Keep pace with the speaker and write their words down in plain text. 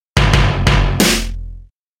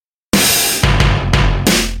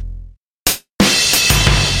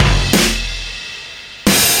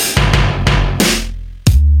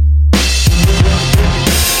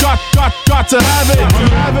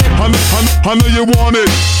I know you want it.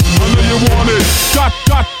 I know you want it. Got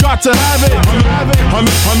to have it.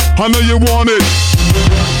 I know you want it.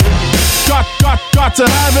 Got to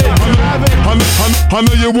have it. I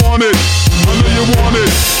know you want it. I know you want it.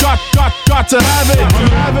 Got to have it.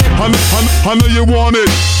 I know you want it.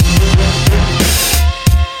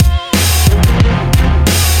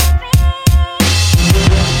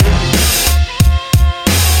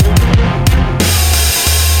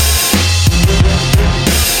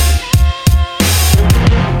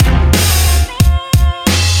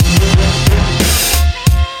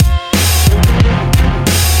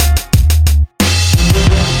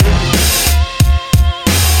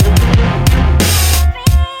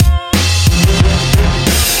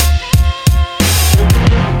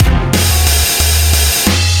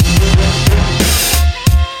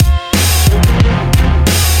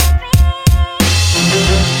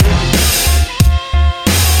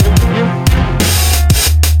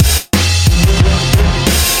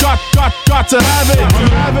 Got to have it.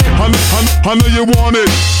 I know you want it.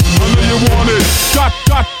 I know you want it.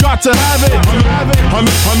 Got to have it.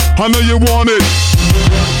 I know you want it.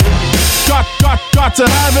 Got to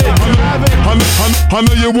have it. I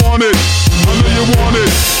know you want it. I know you want it.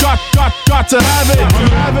 Got to have it.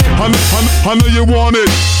 I know you want it.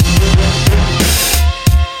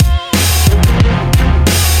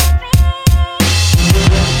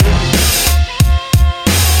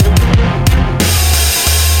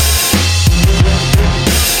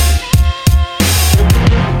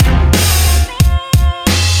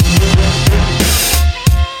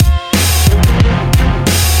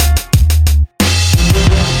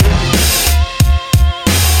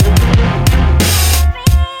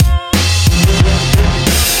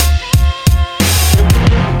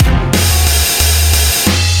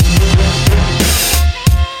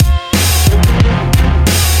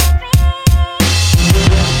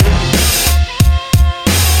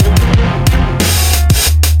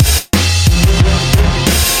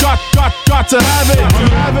 Got to have it.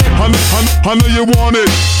 I know you want it.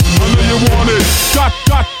 I know you want it.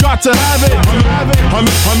 Got to have it.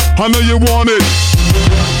 I know you want it.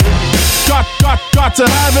 Got to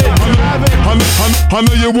have it. I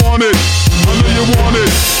know you want it. I know you want it.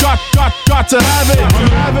 Got to have it.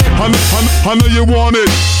 I know you want it.